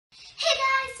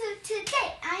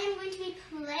today I am going to be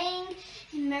playing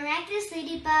Miraculous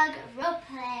Ladybug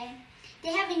Roleplay.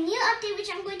 They have a new update which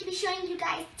I'm going to be showing you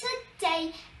guys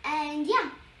today, and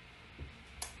yeah.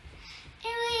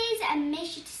 Anyways, make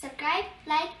sure to subscribe,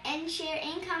 like, and share,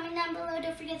 and comment down below.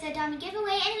 Don't forget the dummy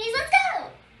giveaway. Anyways, let's go!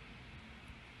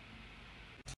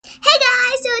 Hey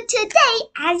guys, so today,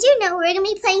 as you know, we're going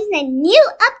to be playing the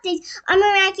new update on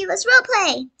Miraculous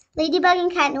Roleplay. Ladybug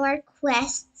and Cat Noir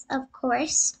quests, of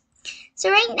course. So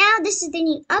right now, this is the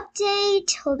new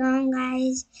update. Hold on,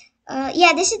 guys.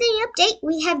 Yeah, this is the new update.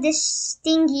 We have this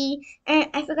stingy,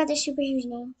 I forgot the superhero's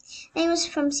name. I think it was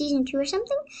from season 2 or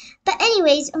something. But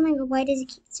anyways, oh my god, why does it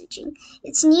keep switching?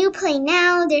 It's new play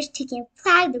now. There's taking a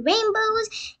flag, the rainbows,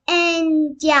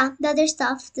 and yeah, the other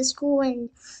stuff, the school, and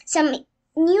some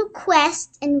new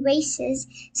quests and races.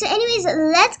 So anyways,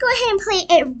 let's go ahead and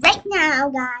play it right now,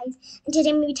 guys. And today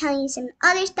I'm going to be telling you some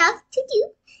other stuff to do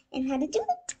and how to do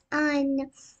it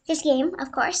on this game,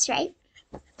 of course, right?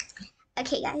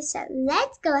 Okay, guys, so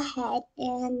let's go ahead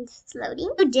and it's loading.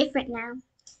 So different now.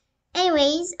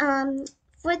 Anyways, happy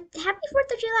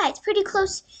 4th of July. It's pretty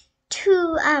close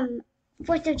to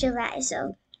 4th of July,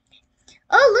 so.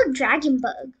 Oh, look, Dragon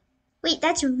Bug. Wait,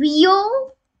 that's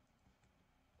real?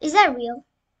 Is that real?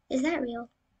 Is that real?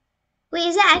 Wait,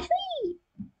 is that actually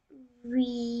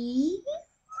real?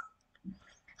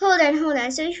 Hold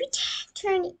on. So if we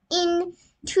turn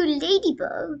into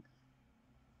Ladybug,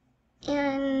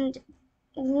 and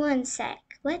one sec,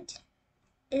 what?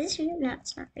 Is this real? No,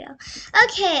 it's not real.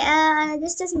 Okay,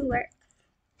 this doesn't work.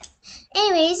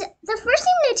 Anyways, the first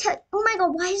thing I'm gonna tell, oh my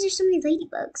god, why is there so many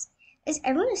ladybugs? Is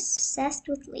everyone obsessed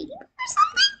with ladybug or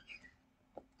something?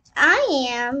 I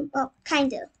am, well,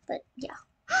 kind of, but yeah.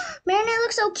 Marinette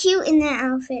looks so cute in that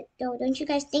outfit, though, don't you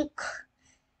guys think?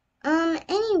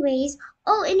 Anyways,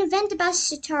 oh, an event about to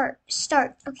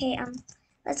start. Okay,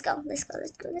 let's go. The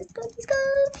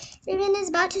event is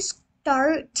about to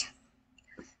start.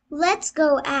 Let's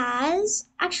go as,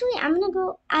 actually, I'm gonna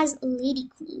go as Lady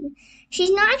Queen.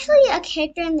 She's not actually a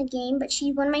character in the game, but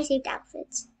she's one of my saved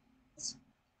outfits.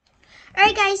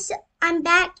 Alright guys, I'm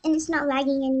back and it's not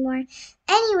lagging anymore.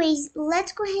 Anyways,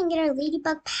 let's go ahead and get our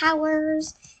Ladybug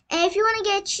powers. And if you want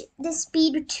to get the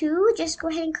speed too, just go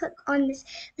ahead and click on this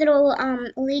little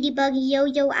Ladybug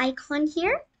yo-yo icon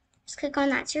here. Just click on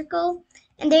that circle.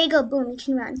 And there you go, boom, you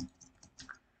can run.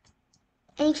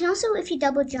 And you can also, if you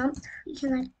double jump, you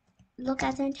can like look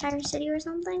at the entire city or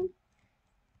something.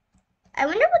 I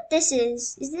wonder what this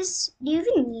is. Is this, do you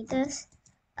even need this?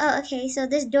 Oh, okay, so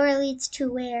this door leads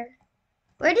to where?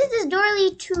 Where does this door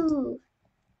lead to?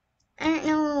 I don't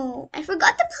know. I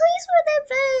forgot the place for the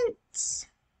events.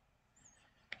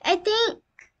 I think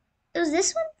it was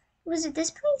this one? Was it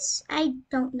this place? I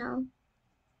don't know.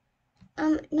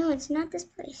 No, it's not this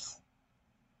place.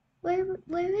 Where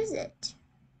is it?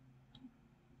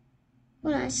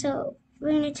 Hold on, so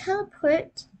we're gonna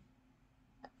teleport.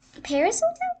 Paris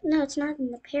Hotel? No, it's not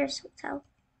in the Paris Hotel.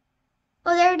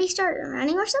 Oh, they already started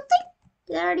running or something?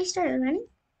 They already started running?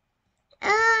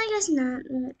 I guess not.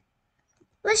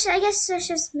 I guess let's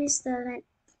just miss the event.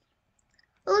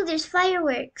 Oh, look, there's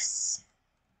fireworks.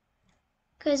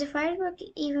 Okay, is the firework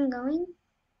even going?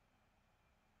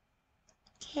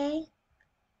 Okay.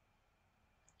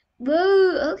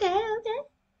 Whoa, okay.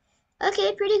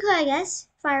 Okay, pretty cool, I guess.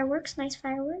 Fireworks, nice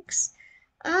fireworks.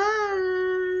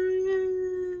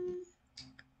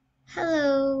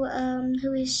 Hello,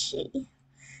 who is she?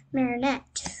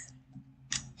 Marinette.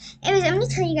 Anyways, I'm gonna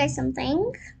tell you guys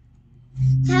something.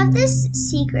 To have this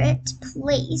secret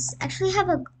place, actually have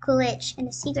a glitch and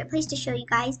a secret place to show you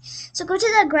guys. So go to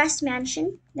the Grest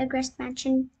Mansion. The Grest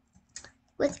Mansion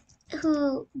with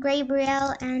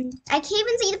Gabriel, and I can't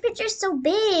even see the picture, it's so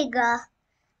big.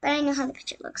 But I know how the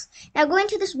picture looks. Now go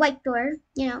into this white door,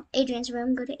 you know, Adrian's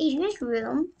room. Go to Adrian's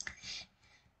room.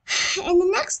 And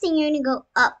the next thing you're gonna go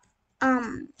up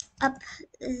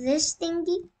this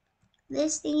thingy.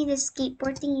 This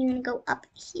skateboard thing, you're gonna go up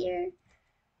here.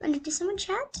 Did someone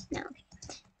chat? No.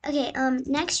 Okay,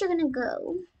 next you're gonna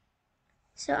go.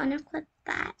 So I'm gonna click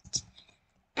that.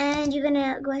 And you're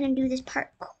gonna go ahead and do this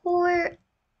parkour.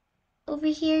 Over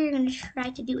here, you're gonna try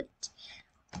to do it.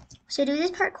 So do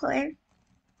this parkour.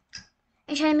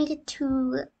 And try to make it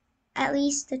to at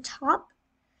least the top.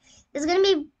 It's gonna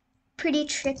be pretty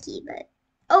tricky, but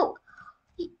oh,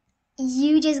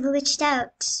 you just glitched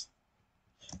out.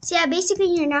 So yeah,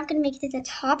 basically you're not gonna make it to the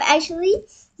top. Actually,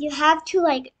 you have to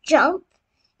like jump,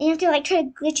 and you have to like try to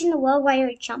glitch in the wall while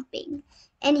you're jumping,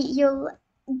 and you'll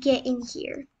get in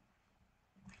here.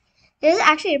 This is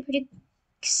actually pretty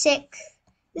sick.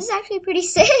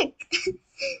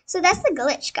 So that's the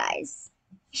glitch, guys.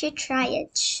 You should try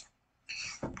it.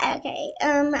 Okay,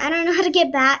 I don't know how to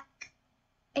get back.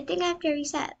 I think I have to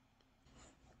reset.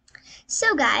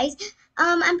 So guys,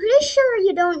 I'm pretty sure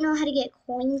you don't know how to get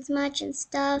coins much and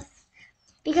stuff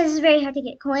because it's very hard to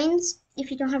get coins if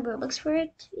you don't have Robux for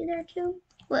it either too.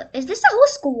 What, is this a whole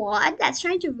squad that's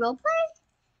trying to roleplay?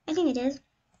 I think it is.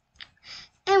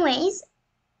 Anyways,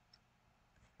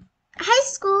 high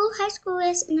school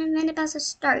is an event about to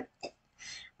start.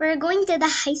 We're going to the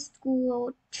high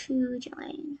school to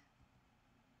join.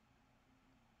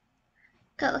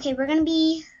 Go, okay, we're gonna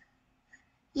be,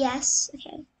 yes,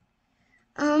 okay.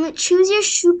 Choose your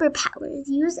superpowers.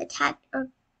 Use attack or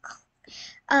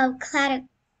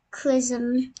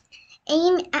cataclysm.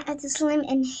 Aim at the slime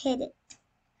and hit it.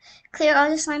 Clear all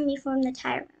the slime before the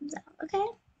tire runs out. Okay?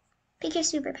 Pick your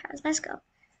superpowers. Let's go.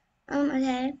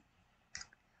 Okay.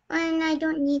 And I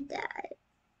don't need that.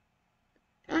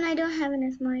 And I don't have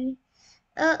enough money.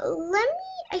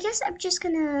 I guess I'm just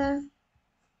gonna,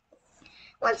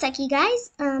 one sec, you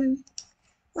guys. Let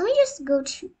me just go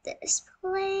to this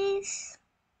place.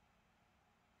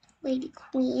 Lady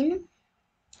Queen.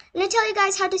 I'm gonna tell you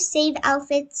guys how to save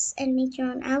outfits and make your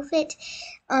own outfit.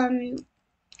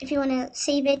 If you want to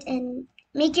save it and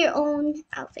make your own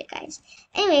outfit, guys.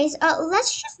 Anyways,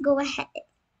 let's just go ahead.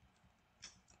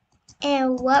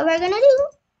 And what we're gonna do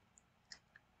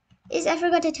is, I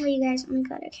forgot to tell you guys. Oh my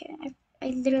god, okay, I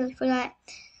literally forgot.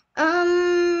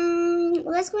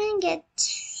 Let's go ahead and get,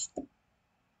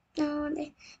 no,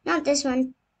 not this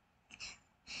one.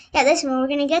 Yeah, this one. We're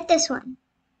gonna get this one.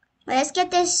 Let's get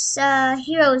this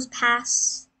hero's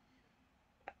pass.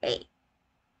 Wait.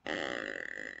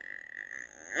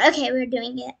 Okay, we're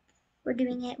doing it. We're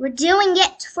doing it. We're doing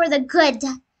it for the good.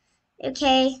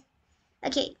 Okay.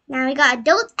 Okay, now we got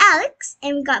Adult Alex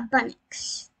and we got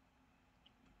Bunnix.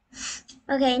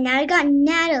 Okay, now we got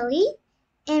Nathalie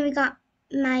and we got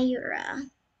Mayura.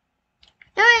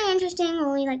 Not really interesting,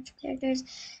 only like 2 characters.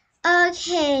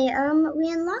 Okay,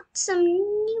 we unlocked some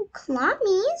new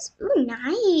Clommies. Ooh,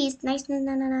 nice.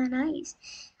 Nice.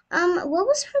 What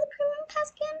was for the premium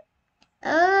pass again?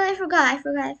 I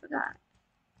forgot.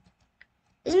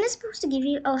 Isn't it supposed to give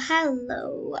you, oh,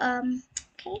 hello.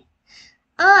 Okay.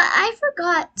 I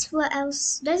forgot what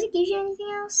else. Does it give you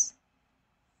anything else?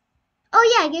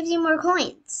 Oh yeah, it gives you more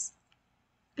coins.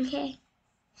 Okay.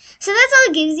 So that's all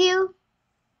it gives you?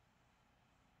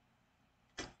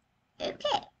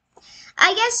 Okay.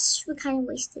 I guess we kind of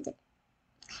wasted it.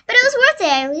 But it was worth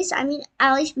it at least. I mean,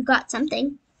 at least we got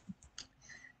something.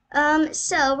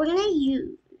 So we're gonna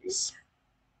use,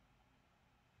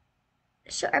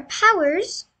 so our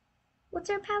powers, what's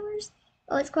our powers?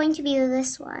 Oh, it's going to be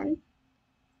this one.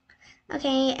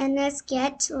 Okay, and let's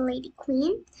get Lady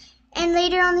Queen. And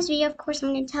later on this video, of course,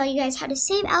 I'm going to tell you guys how to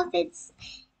save outfits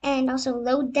and also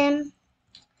load them.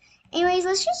 Anyways,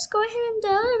 let's just go ahead and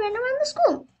run around the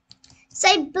school. So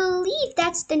I believe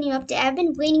that's the new update. I've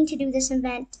been waiting to do this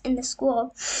event in the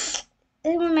school. It's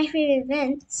one of my favorite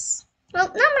events. Well,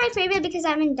 not my favorite because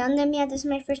I haven't done them yet. This is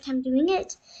my first time doing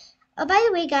it. By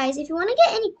the way, guys, if you want to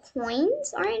get any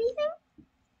coins or anything,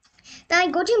 then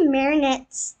I go to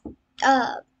Marinette's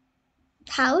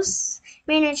house,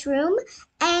 Marinette's room,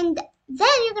 and then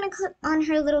you're going to click on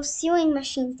her little sewing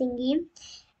machine thingy.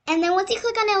 And then once you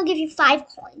click on it, it'll give you 5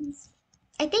 coins.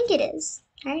 I think it is.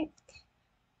 Alright.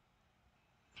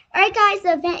 Alright guys,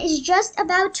 the event is just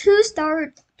about to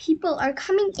start. People are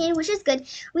coming in, which is good.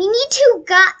 We need to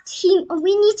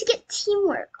get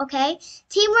teamwork, okay?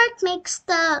 Teamwork makes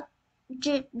the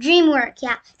dream work.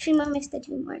 Yeah, teamwork makes the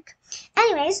dream work.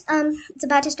 Anyways, it's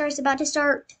about to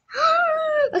start.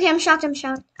 Okay, I'm shocked. I'm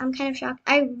kind of shocked.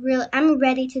 I'm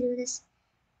ready to do this.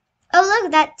 Oh,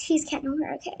 look, that he's Cat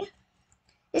Noir. Okay.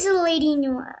 This is Lady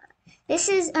Noir. This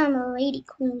is Lady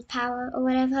Queen's power or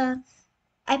whatever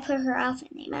I put her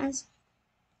outfit name as.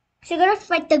 So you're gonna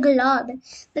fight the glob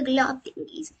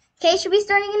thingies. Okay, should we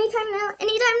starting anytime now?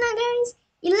 Anytime now, guys.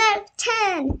 11,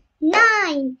 10,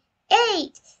 9,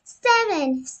 8,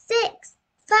 7, 6,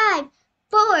 5,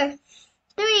 4,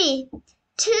 3,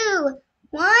 2,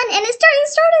 1, and it's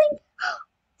starting.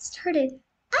 Started.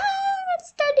 It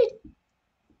started.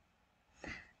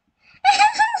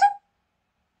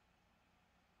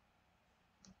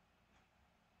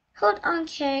 Hold on,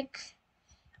 kick.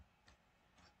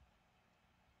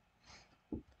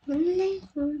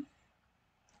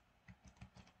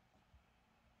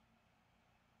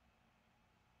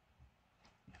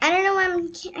 I don't know why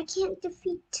I can't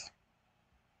defeat.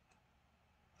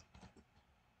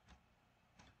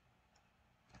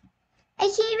 I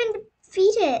can't even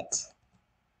defeat it.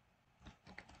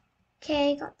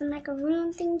 Okay, got the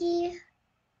macaroon thingy.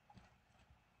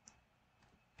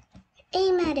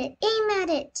 Aim at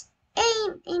it.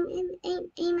 Aim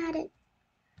at it.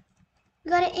 You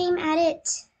gotta aim at it.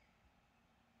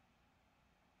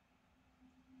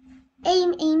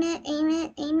 Aim it.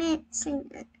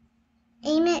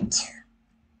 Aim it.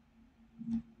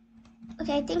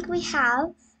 Okay, I think we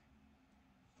have.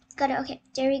 Got it. Okay,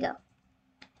 there we go.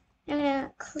 I'm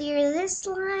gonna clear this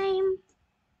slime.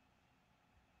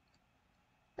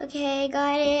 Okay,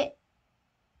 got it.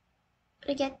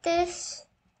 We get this.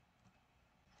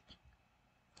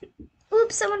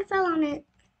 Oops, someone fell on it.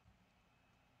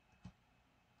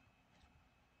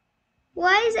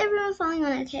 Why is everyone falling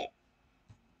on it? Okay.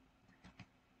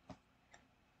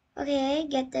 Okay,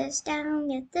 get this down,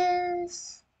 get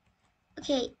this.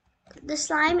 Okay, the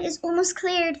slime is almost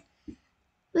cleared.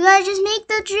 We gotta just make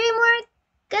the dream work.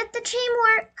 Get the dream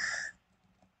work.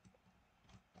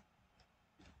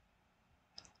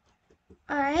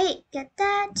 Alright, get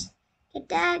that. Get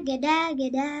that, get that,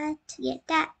 get that, get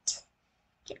that.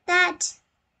 Get that.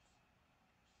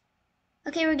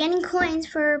 Okay, we're getting coins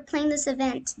for playing this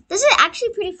event. This is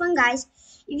actually pretty fun, guys.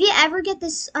 If you ever get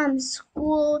this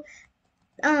school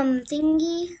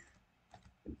thingy.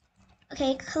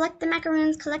 Okay, collect the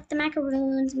macaroons,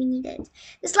 we need it.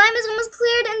 The slime is almost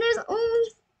cleared and there's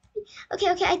only... Okay,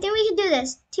 I think we can do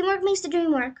this. Teamwork makes the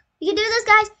dream work. We can do this,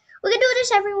 guys. We can do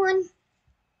this, everyone.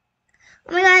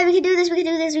 Oh my god, we can do this, we can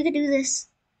do this.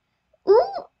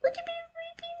 Ooh, look at me.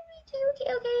 Okay,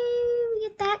 we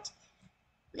get that.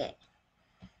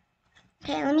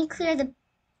 Okay, let me clear the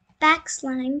back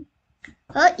slime.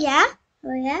 Oh, yeah.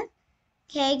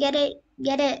 Okay, get it.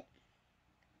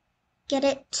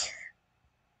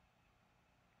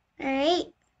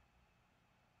 Alright.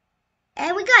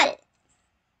 And we got it.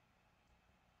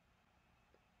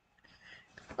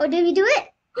 Oh, did we do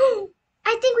it?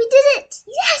 I think we did it.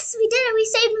 Yes, we did it. We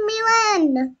saved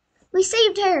Milan. We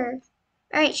saved her.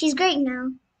 Alright, she's great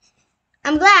now.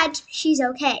 I'm glad she's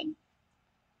okay.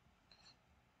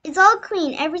 It's all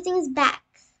clean. Everything is back.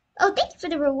 Oh, thank you for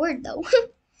the reward, though.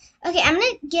 Okay, I'm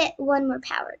going to get one more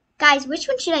power. Guys, which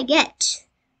one should I get?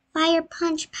 Fire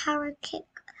Punch, Power Kick.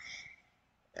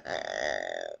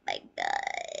 My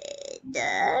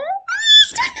God.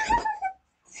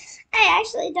 I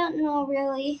actually don't know,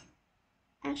 really.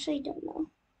 Don't know.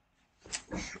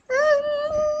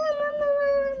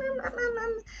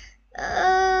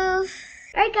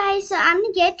 Alright, guys, so I'm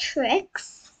gonna get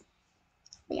tricks.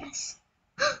 Yes.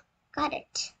 Got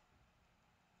it.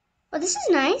 Oh, this is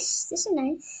nice.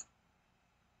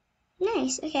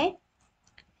 Nice, okay.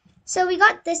 So we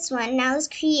got this one. Now let's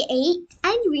create an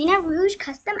Arena Rouge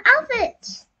custom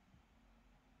outfit.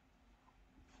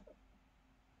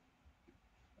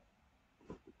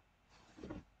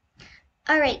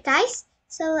 Alright, guys.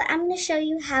 So I'm going to show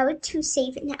you how to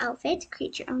save an outfit.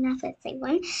 Create your own outfit, save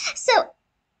one. So,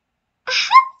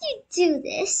 how do you do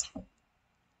this?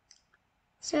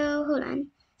 So, hold on.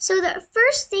 So the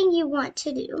first thing you want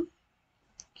to do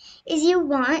is you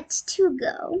want to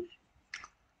go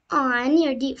on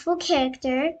your default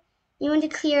character. You want to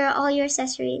clear all your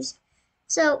accessories.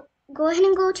 So go ahead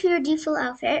and go to your default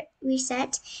outfit,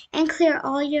 reset, and go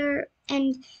ahead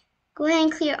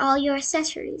and clear all your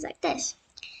accessories like this.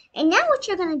 And now what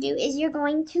you're going to do is you're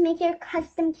going to make a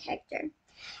custom character.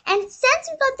 And since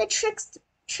we got the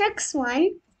tricks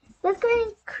one, let's go ahead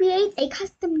and create a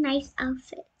custom nice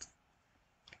outfit.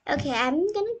 Okay, I'm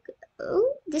going to go.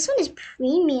 This one is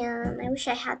premium. I wish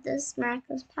I had this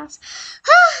Miraculous Pass.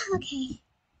 Okay.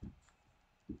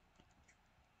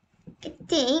 I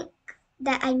think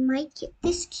that I might get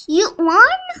this cute one.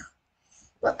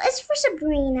 Well, it's for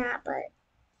Sabrina, but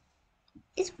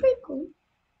it's pretty cool.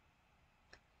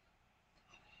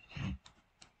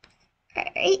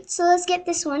 Alright, so let's get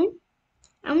this one.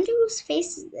 I wonder whose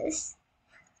face is this.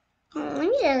 Let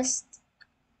me just...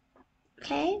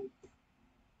 Okay.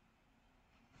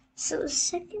 So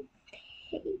second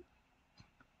page.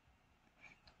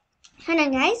 Hold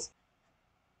on, guys.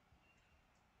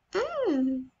 I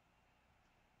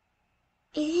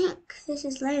think this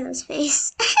is Layla's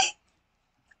face.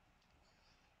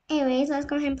 Anyways, let's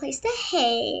go ahead and place the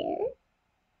hair.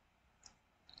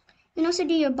 And also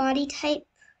do your body type.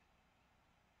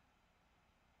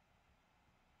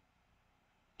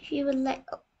 If you would like.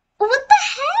 Oh, what the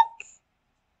heck?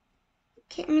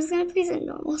 Okay, I'm just gonna place a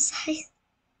normal size.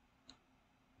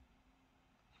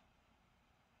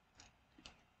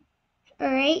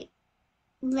 Alright,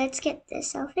 let's get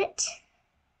this outfit.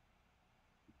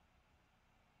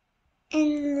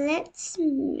 And let's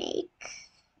make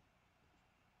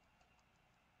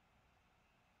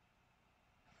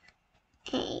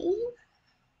a... I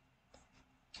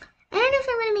don't know if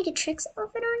I'm going to make a tricks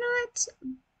outfit or not,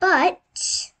 but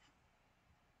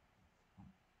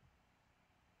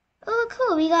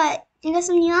cool. We got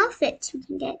some new outfits we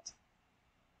can get.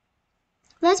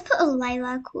 Let's put a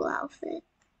lilac cool outfit.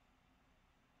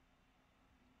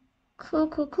 Cool,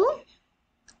 cool, cool.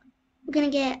 We're gonna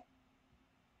get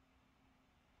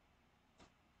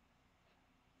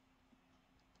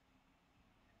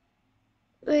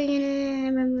we're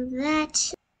gonna remove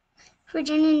that. For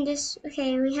joining this,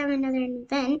 okay, we have another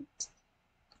event.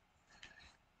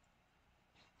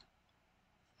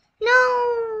 No!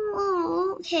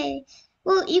 Oh, okay.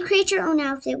 Well, you create your own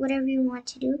outfit, whatever you want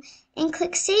to do, and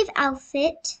click Save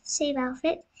Outfit. Save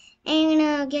Outfit, and you're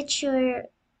gonna get your,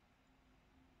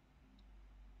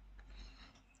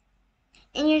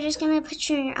 and you're just gonna put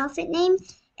your outfit name,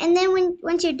 and then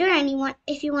once you're done,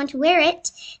 if you want to wear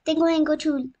it, then go ahead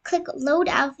and click Load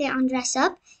Outfit on Dress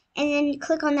Up, and then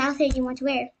click on the outfit you want to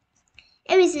wear.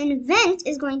 Anyways, an event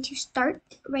is going to start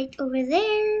right over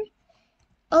there.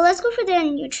 Oh, let's go for the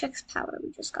new tricks power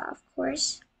we just got, of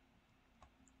course.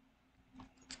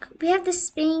 We have the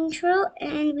spinning trail,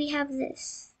 and we have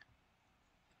this.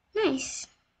 Nice.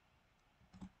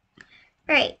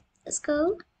 Alright, let's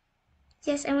go.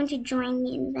 Yes, I want to join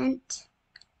the event.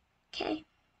 Okay.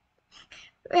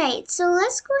 Right, so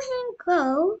let's go ahead and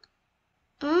go.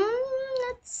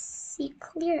 Let's see,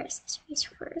 clear accessories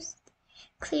first.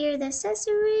 Clear the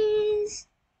accessories.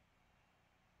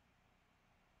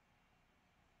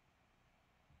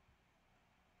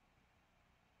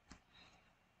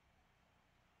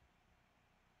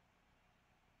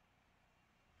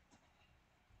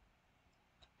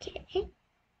 Okay.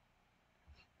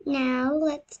 Now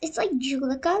it's like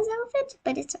Julika's outfit,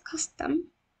 but it's a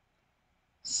custom.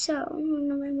 So I'm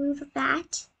gonna remove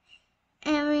that.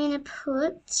 And we're gonna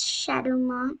put shadow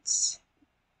mods.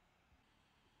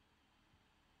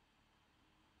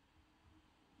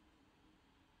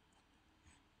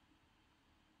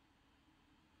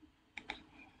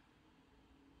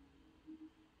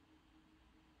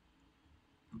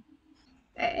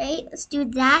 Alright, let's do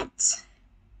that.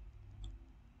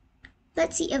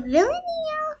 Let's see, a villainy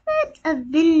outfit? A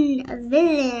villain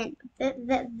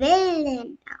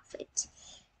outfit.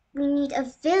 We need a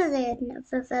villain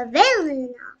outfit. I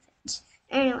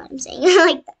don't know what I'm saying. I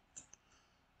like that.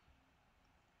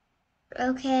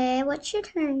 Okay, what should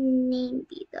her name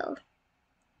be though?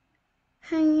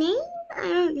 Her name? I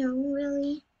don't know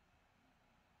really.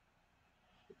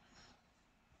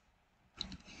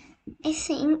 I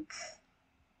think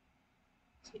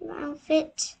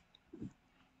outfit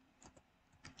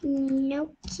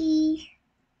Noki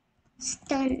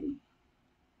Stun.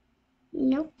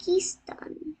 Noki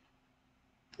Stun.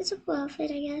 That's a cool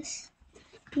outfit, I guess.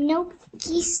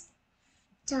 Noki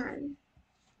Stun.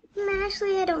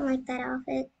 Actually, I don't like that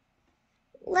outfit.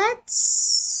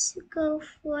 Let's go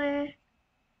for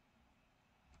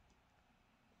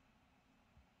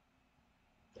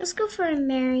a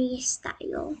Mary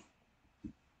style.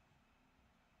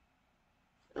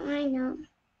 Oh, I know.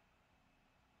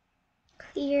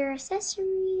 Clear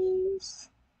accessories.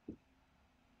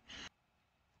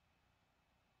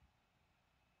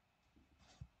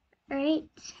 Alright.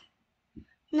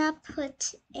 Now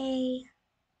put a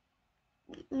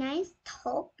nice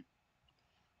top.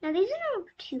 Now these are not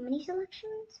too many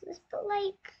selections. Let's put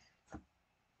like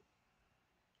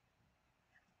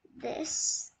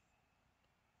this.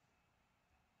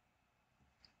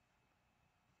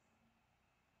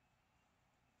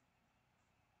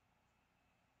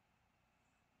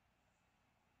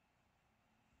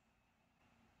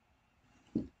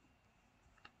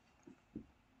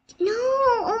 No,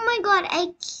 oh my god,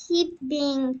 I keep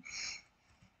being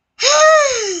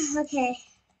okay.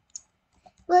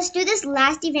 Well, let's do this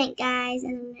last event, guys,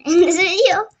 and end this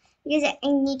video because I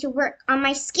need to work on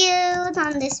my skills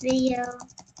on this video.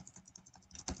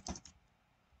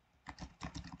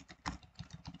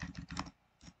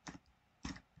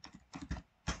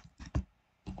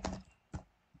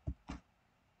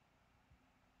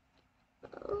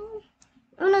 Oh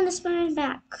no, the spinner is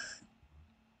back.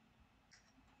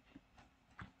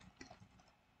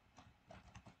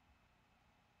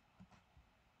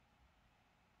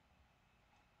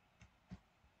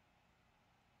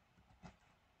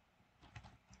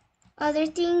 Other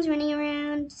things running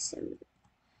around, some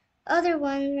other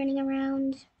ones running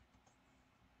around.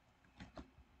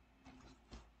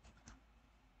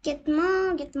 Get them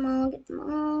all, get them all, get them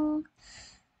all.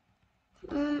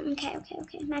 Okay.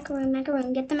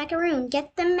 Macaroon, get the macaroon,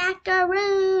 get the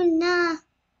macaroon.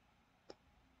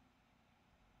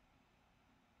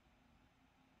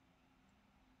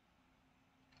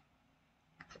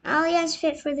 Alia's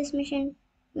fit for this mission.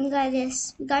 We got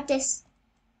this. We got this.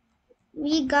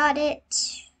 We got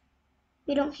it.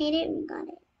 We don't hate it. We got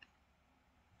it.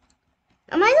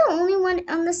 Am I the only one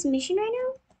on this mission right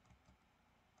now?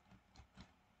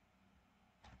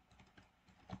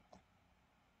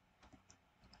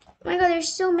 Oh my god,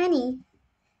 there's so many.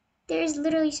 There's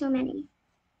literally so many.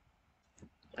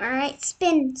 Alright,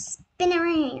 spin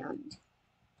around.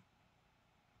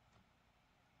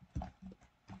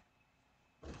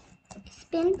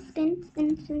 Spin.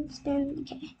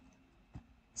 Okay.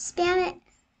 Spam it.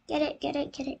 Get it.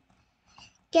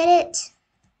 Get it.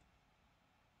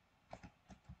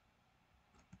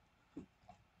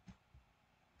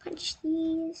 Punch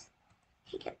these.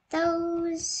 Okay, get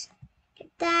those. Get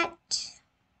that.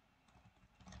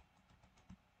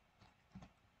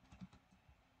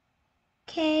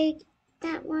 Okay,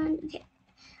 that one. Okay.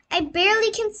 I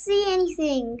barely can see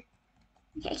anything.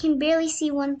 Okay, I can barely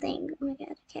see one thing. Oh my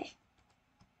god, okay.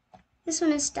 This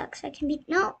one is stuck, so I can be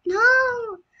no.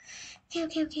 Okay,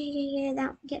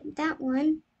 get that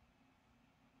one.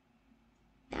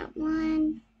 That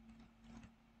one.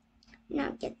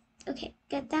 No, get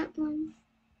that one.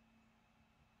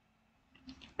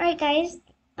 Alright guys.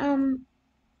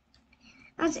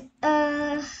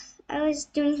 I was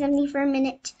doing something for a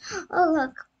minute. Oh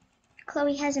look.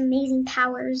 Chloe has amazing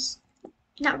powers.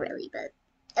 Not really, but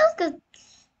it was good.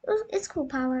 It's cool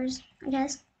powers, I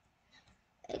guess.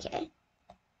 Okay.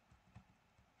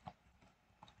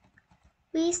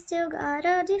 We still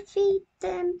gotta defeat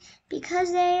them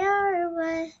because they are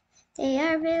what? They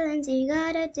are villains. We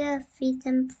gotta defeat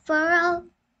them for all.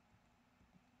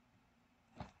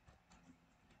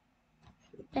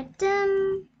 Let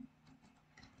them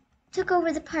took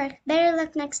over the park. Better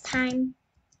luck next time.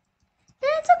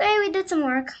 It's okay. We did some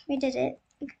work. We did it.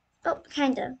 Oh,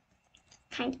 kind of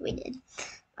we did.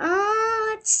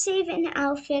 Let's save an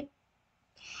outfit.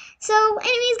 So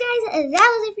anyways guys, that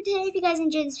was it for today. If you guys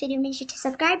enjoyed this video, make sure to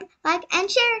subscribe, like, and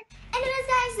share. Anyways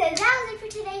guys, that was it for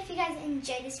today. If you guys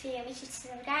enjoyed this video, make sure to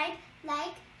subscribe,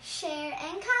 like, share,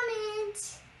 and comment.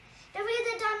 Don't forget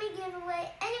the Dominic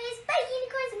giveaway. Anyways, bye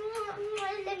unicorns.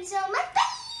 I love you so much.